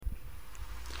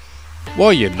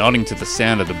While you're nodding to the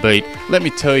sound of the beat, let me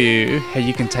tell you how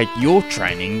you can take your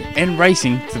training and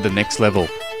racing to the next level.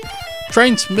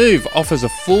 Train Smooth offers a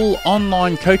full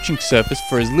online coaching service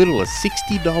for as little as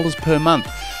 $60 per month.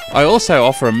 I also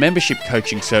offer a membership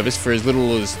coaching service for as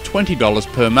little as $20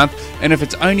 per month, and if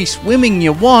it's only swimming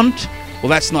you want, well,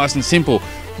 that's nice and simple.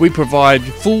 We provide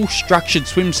full structured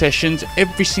swim sessions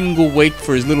every single week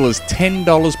for as little as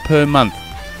 $10 per month.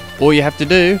 All you have to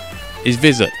do is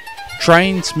visit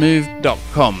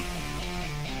trainsmooth.com.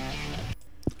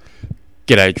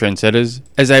 G'day trendsetters.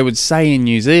 As they would say in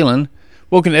New Zealand,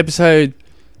 welcome to episode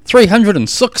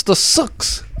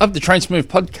 366 of the Train Smooth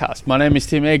podcast. My name is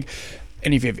Tim Egg,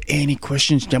 and if you have any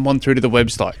questions, jump on through to the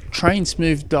website,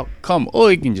 trainsmooth.com,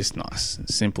 or you can just nice and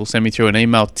simple send me through an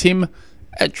email,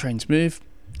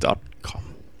 tim@trainsmooth.com.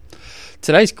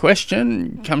 Today's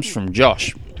question comes from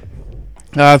Josh.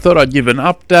 I thought I'd give an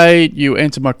update. You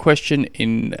answered my question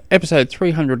in episode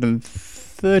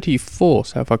 334.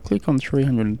 So if I click on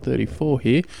 334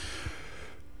 here,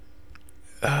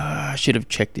 I should have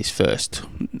checked this first.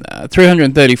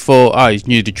 334, he's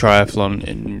new to triathlon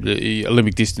and the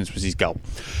Olympic distance was his goal.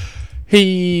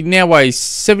 He now weighs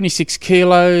 76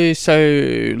 kilos,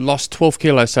 so lost 12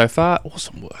 kilos so far.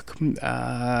 Awesome work.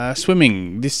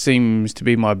 Swimming, this seems to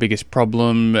be my biggest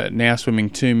problem. Now swimming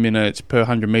 2 minutes per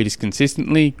 100 metres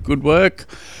consistently. Good work.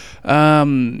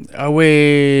 I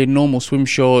wear normal swim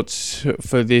shorts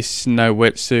for this, no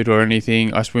wetsuit or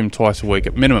anything. I swim twice a week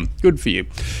at minimum. Good for you.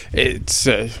 It's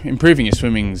improving your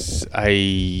swimming's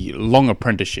a long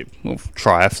apprenticeship. Well,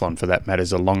 triathlon for that matter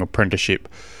is a long apprenticeship.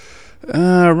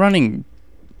 Running,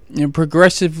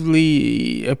 progressing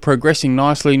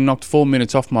nicely. Knocked 4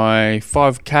 minutes off my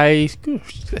 5k.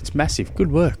 Gosh, that's massive.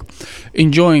 Good work.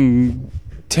 Enjoying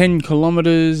 10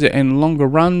 kilometers and longer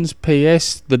runs.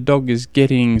 PS, the dog is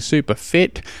getting super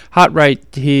fit. Heart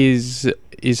rate is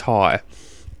high.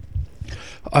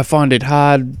 I find it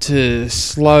hard to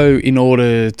slow in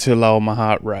order to lower my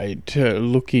heart rate.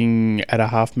 Looking at a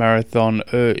half marathon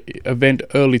event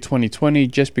early 2020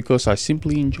 just because I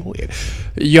simply enjoy it.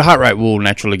 Your heart rate will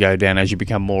naturally go down as you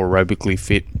become more aerobically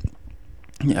fit.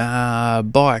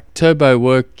 Bike, turbo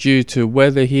work due to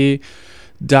weather here.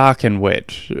 Dark and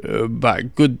wet,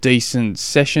 but good decent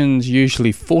sessions,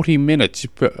 usually 40 minutes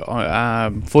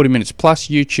plus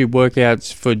YouTube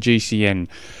workouts for GCN.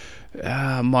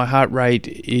 My heart rate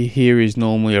here is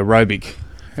normally aerobic.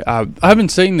 I haven't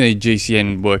seen the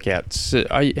GCN workouts.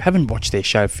 I haven't watched their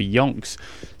show for yonks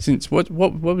since what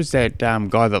was that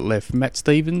guy that left, Matt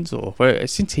Stevens, or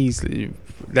since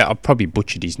I probably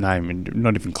butchered his name and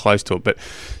not even close to it, but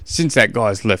since that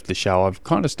guy's left the show, I've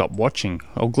kind of stopped watching.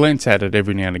 I'll glance at it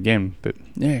every now and again, but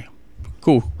yeah.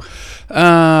 Cool.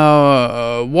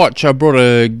 Watch. I brought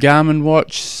a Garmin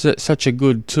watch. Such a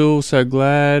good tool. So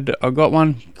glad I got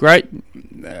one. Great.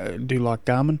 Do like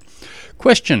Garmin.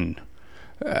 Question.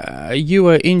 You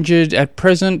are injured at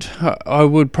present. I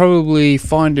would probably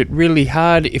find it really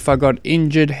hard if I got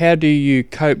injured. How do you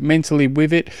cope mentally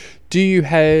with it? Do you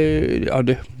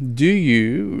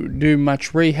do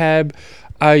much rehab?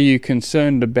 Are you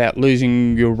concerned about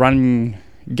losing your running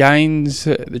gains?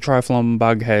 The triathlon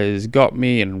bug has got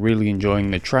me and really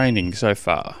enjoying the training so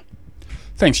far.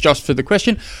 Thanks, Josh, for the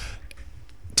question.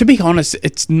 To be honest,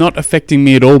 it's not affecting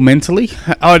me at all mentally.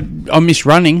 I miss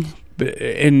running,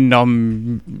 and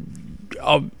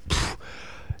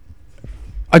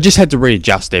I just had to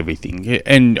readjust everything,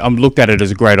 and I'm looked at it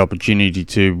as a great opportunity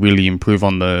to really improve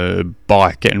on the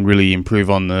bike and really improve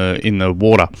in the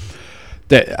water.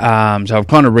 So I've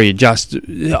kind of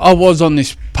readjusted. I was on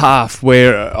this path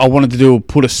where I wanted to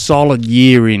put a solid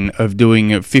year in of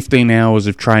doing 15 hours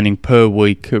of training per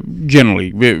week,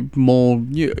 generally more.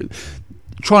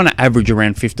 Trying to average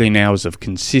around 15 hours of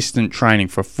consistent training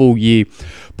for a full year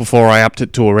before I upped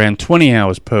it to around 20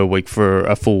 hours per week for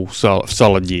a full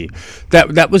solid year.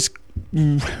 That was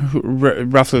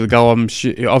roughly the goal. I'm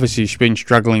obviously been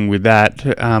struggling with that.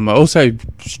 I also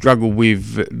struggle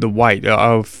with the weight.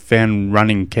 I've found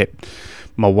running kept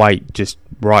my weight just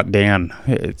right down.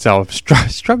 So I've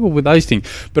struggled with those things.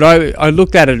 But I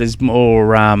looked at it as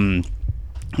more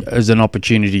as an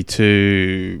opportunity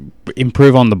to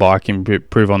improve on the bike,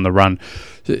 improve on the run.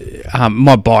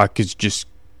 My bike has just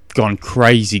gone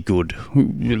crazy good.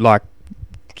 Like,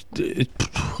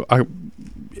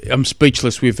 I'm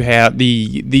speechless with how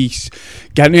these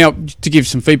go. Now, to give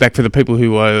some feedback for the people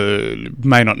who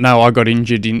may not know, I got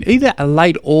injured in either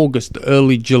late August,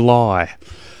 early July.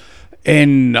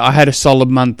 And I had a solid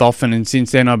month off, and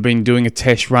since then I've been doing a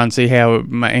test run, see how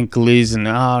my ankle is, and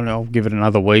I'll give it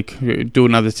another week. Do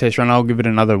another test run, I'll give it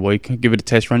another week. Give it a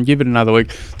test run, give it another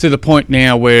week. To the point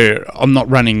now where I'm not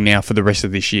running now for the rest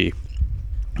of this year.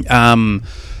 I'm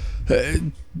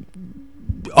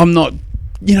not,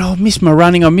 I miss my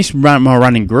running. I miss my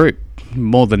running group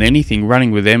more than anything.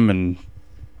 Running with them and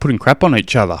putting crap on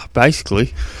each other,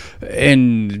 basically,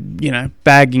 and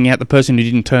bagging out the person who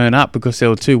didn't turn up because they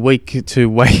were too weak to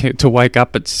wake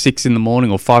up at 6 in the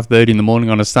morning or 5:30 in the morning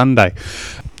on a Sunday.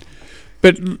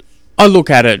 But I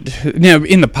look at it now.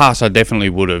 In the past, I definitely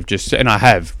would have and I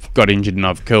have got injured and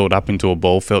I've curled up into a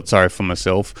ball, felt sorry for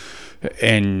myself,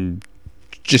 and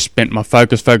just spent my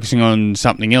focusing on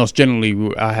something else.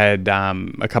 Generally, I had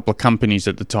a couple of companies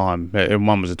at the time, and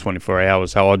one was a 24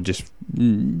 hours, so I'd just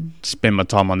spend my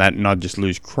time on that, and I'd just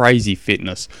lose crazy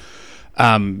fitness.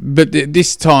 But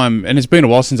this time, and it's been a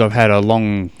while since I've had a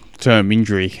long-term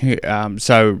injury,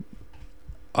 so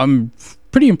I'm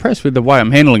pretty impressed with the way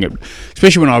I'm handling it,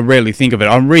 especially when I rarely think of it.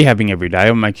 I'm rehabbing every day.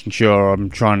 I'm making sure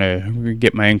I'm trying to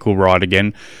get my ankle right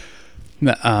again.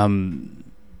 But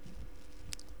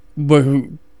I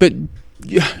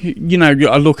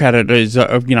look at it as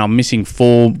I'm missing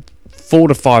four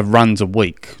to five runs a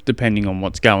week, depending on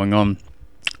what's going on.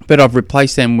 But I've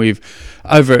replaced them with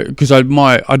because I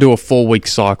do a 4-week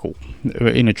cycle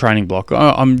in a training block.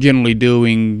 I'm generally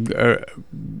doing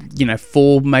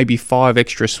 4, maybe 5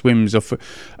 extra swims of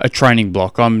a training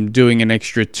block. I'm doing an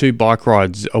extra 2 bike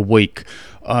rides a week.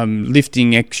 I'm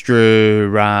lifting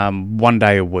extra 1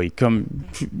 day a week.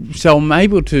 So I'm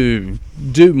able to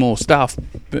do more stuff,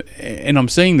 and I'm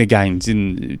seeing the gains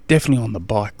definitely on the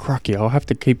bike. Crucky, I'll have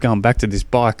to keep going back to this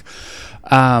bike.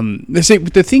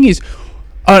 The thing is,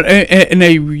 and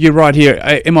you're right here.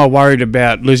 Am I worried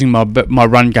about losing my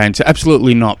run gains?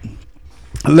 Absolutely not.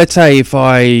 Let's say if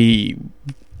I,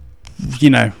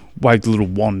 waved a little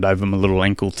wand over my little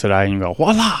ankle today and go,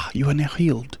 voila, you are now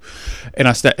healed. And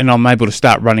I'm able to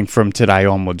start running from today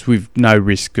onwards with no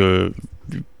risk of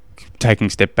taking a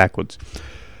step backwards.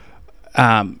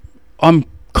 I'm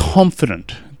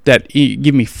confident that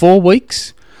give me 4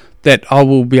 weeks that I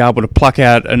will be able to pluck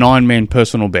out an Ironman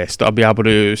personal best. I'll be able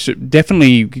to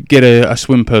definitely get a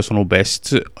swim personal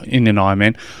best in an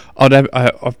Ironman.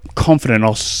 I'm confident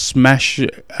I'll smash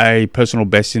a personal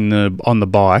best on the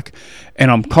bike,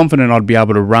 and I'm confident I'd be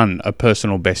able to run a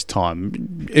personal best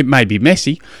time. It may be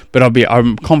messy, but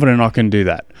I'm confident I can do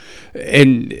that.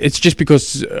 And it's just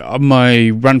because of my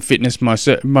run fitness, my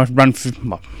fitness,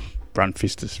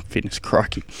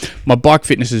 crikey. My bike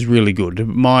fitness is really good.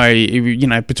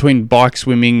 Between bike,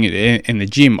 swimming, and the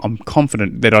gym, I'm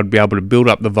confident that I'd be able to build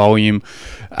up the volume,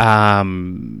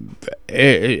 and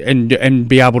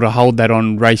be able to hold that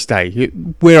on race day.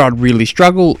 Where I'd really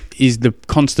struggle is the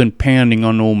constant pounding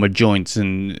on all my joints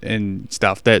and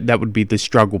stuff. That would be the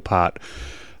struggle part.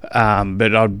 So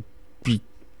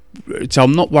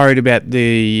I'm not worried about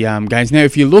the gains. Now,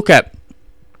 if you look at,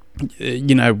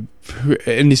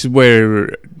 and this is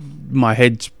where my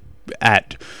head's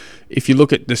at. If you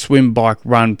look at the swim, bike,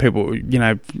 run, people,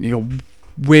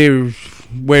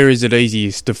 where is it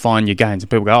easiest to find your gains? And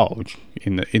people go,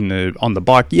 on the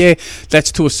bike. Yeah,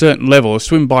 that's to a certain level. A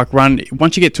swim, bike, run.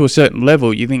 Once you get to a certain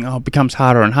level, you think, it becomes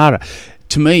harder and harder.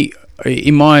 To me,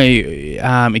 in my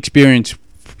experience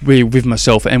with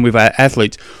myself and with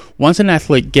athletes, once an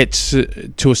athlete gets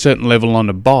to a certain level on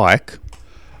a bike,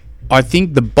 I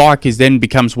think the bike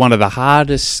becomes one of the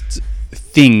hardest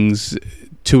things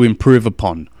to improve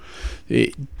upon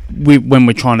when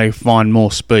we're trying to find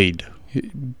more speed.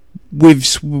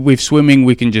 With swimming,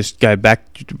 we can just go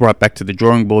right back to the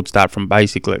drawing board, start from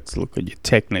basic. Let's look at your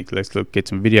technique. Let's get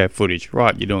some video footage.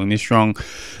 Right, you're doing this wrong.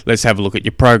 Let's have a look at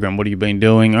your program. What have you been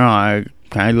doing? All right,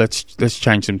 okay, let's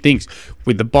change some things.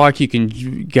 With the bike, you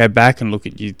can go back and look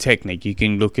at your technique. You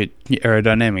can look at your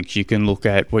aerodynamics. You can look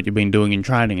at what you've been doing in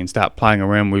training and start playing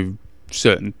around with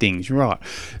certain things. Right.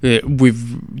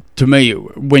 To me,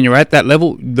 when you're at that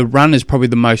level, the run is probably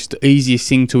the most easiest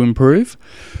thing to improve,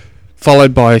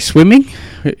 followed by swimming,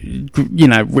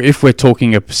 if we're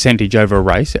talking a percentage over a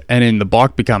race, and then the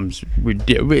bike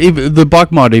the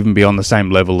bike might even be on the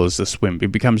same level as the swim.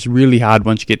 It becomes really hard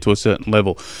once you get to a certain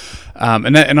level.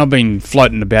 And I've been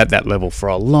floating about that level for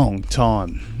a long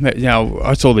time.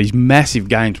 I saw these massive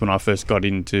gains when I first got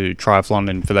into triathlon,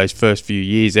 and for those first few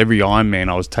years, every Ironman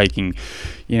I was taking,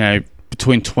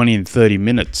 between 20 and 30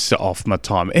 minutes off my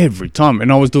time every time,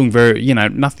 and I was doing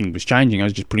nothing was changing. I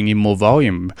was just putting in more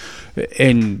volume,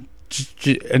 and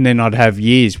then I'd have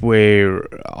years where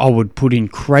I would put in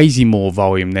crazy more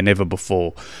volume than ever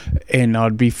before, and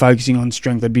I'd be focusing on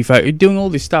strength. I'd be doing all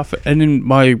this stuff, and then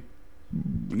might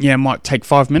take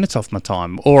 5 minutes off my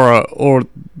time, or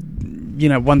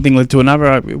one thing led to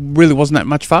another. It really wasn't that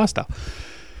much faster.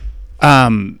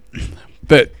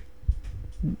 But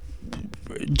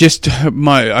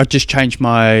I just changed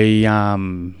my.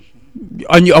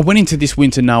 I went into this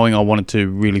winter knowing I wanted to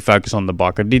really focus on the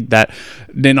bike. I did that.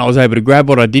 Then I was able to grab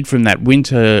what I did from that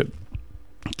winter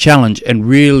challenge and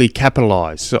really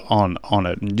capitalize on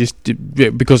it. And just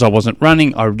because I wasn't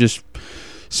running, I just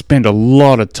spent a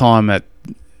lot of time at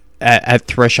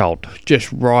threshold,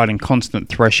 just riding constant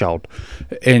threshold.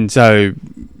 And so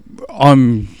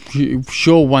I'm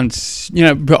sure once,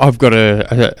 I've got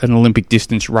an Olympic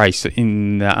distance race to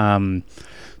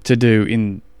do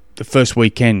in the first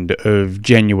weekend of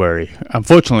January.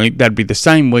 Unfortunately, that'd be the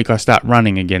same week I start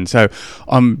running again. So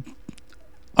I'm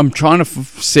trying to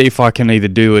see if I can either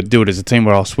do it as a team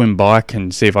where I'll swim, bike,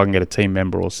 and see if I can get a team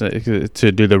member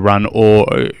to do the run, or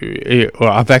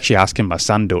I've actually asked him, my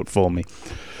son, do it for me.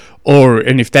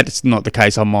 And if that's not the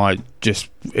case, I might just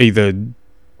either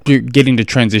get into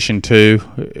transition 2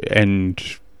 and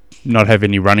not have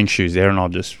any running shoes there, and I'll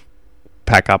just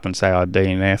pack up and say I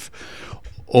DNF.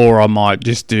 Or I might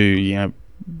just do,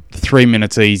 3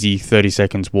 minutes easy, 30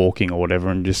 seconds walking or whatever,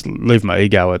 and just leave my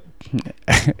ego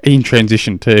in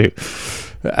transition 2.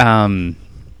 So I'm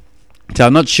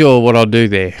not sure what I'll do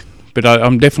there, but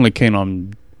I'm definitely keen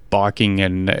on biking,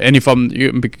 and if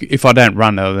I don't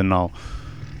run, then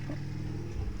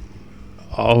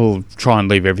I'll try and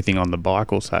leave everything on the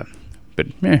bike also. But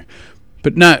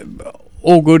no,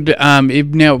 all good.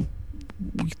 Now,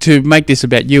 to make this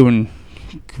about you and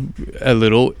a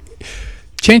little,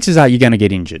 chances are you're going to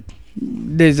get injured.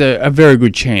 There's a very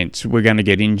good chance we're going to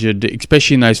get injured,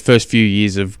 especially in those first few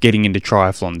years of getting into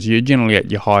triathlons. You're generally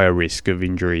at your higher risk of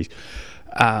injuries.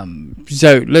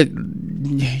 So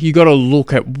you got to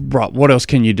look at, right, what else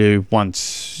can you do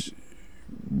once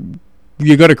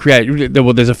you got to create.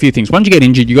 Well, there's a few things. Once you get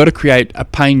injured, you got to create a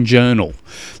pain journal.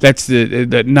 That's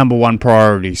the number one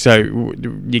priority. So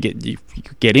you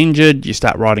get injured, you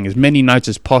start writing as many notes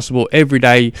as possible every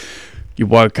day. You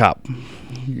woke up.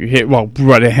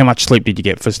 How much sleep did you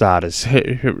get, for starters?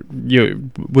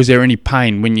 Was there any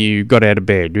pain when you got out of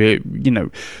bed?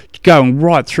 Going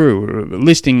right through,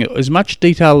 listing as much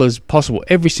detail as possible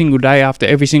every single day after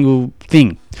every single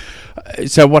thing.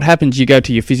 So what happens, you go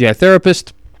to your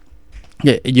physiotherapist,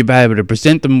 you'll be able to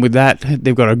present them with that.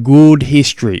 They've got a good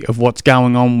history of what's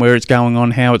going on, where it's going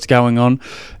on, how it's going on,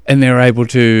 and they're able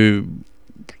to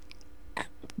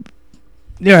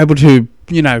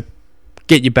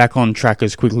get you back on track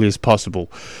as quickly as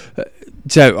possible.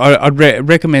 So I'd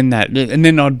recommend that. And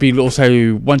then I'd be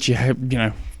also, once you have,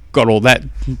 got all that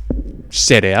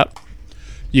set out,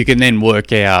 you can then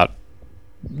work out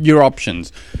your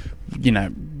options.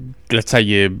 Let's say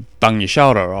you bung your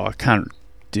shoulder. I can't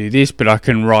do this, but I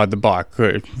can ride the bike.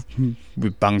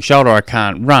 With bung shoulder, I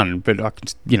can't run, but I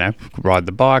can, ride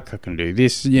the bike. I can do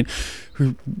this.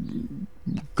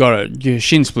 Got your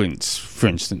shin splints, for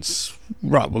instance.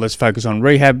 Right, well, let's focus on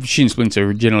rehab. Shin splints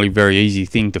are generally a very easy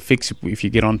thing to fix if you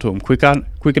get onto them quick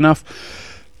enough.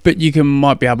 But you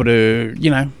might be able to,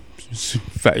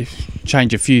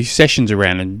 change a few sessions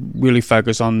around and really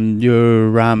focus on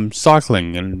your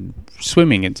cycling and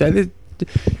swimming. And so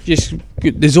there's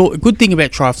a good thing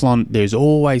about triathlon. There's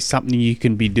always something you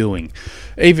can be doing.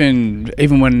 Even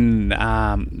when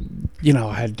I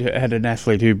had an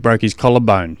athlete who broke his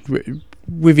collarbone.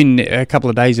 Within a couple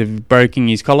of days of breaking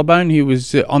his collarbone, he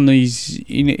was on these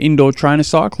indoor trainer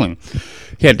cycling.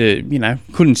 He had to,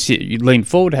 couldn't sit, lean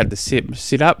forward, had to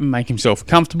sit up and make himself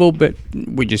comfortable. But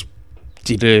we just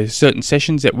did certain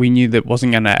sessions that we knew that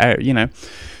wasn't going to,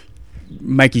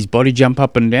 make his body jump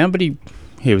up and down. But he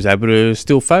was able to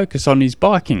still focus on his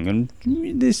biking, and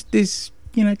there's just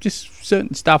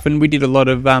certain stuff. And we did a lot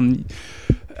of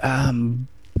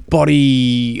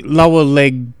lower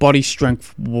leg body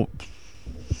strength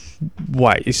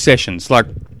sessions, like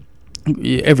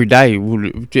every day.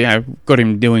 Got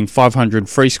him doing 500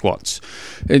 free squats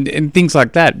and things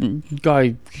like that.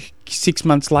 Guy 5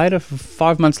 months later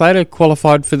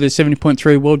qualified for the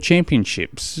 70.3 World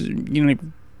Championships.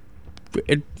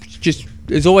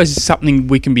 There's always something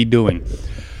we can be doing.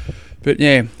 But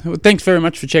yeah, well, thanks very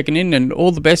much for checking in, and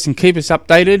all the best, and keep us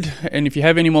updated. And if you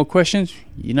have any more questions,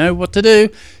 you know what to do.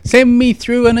 Send me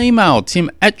through an email,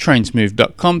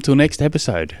 tim@trainsmove.com. Till next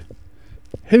episode.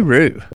 Hooroo.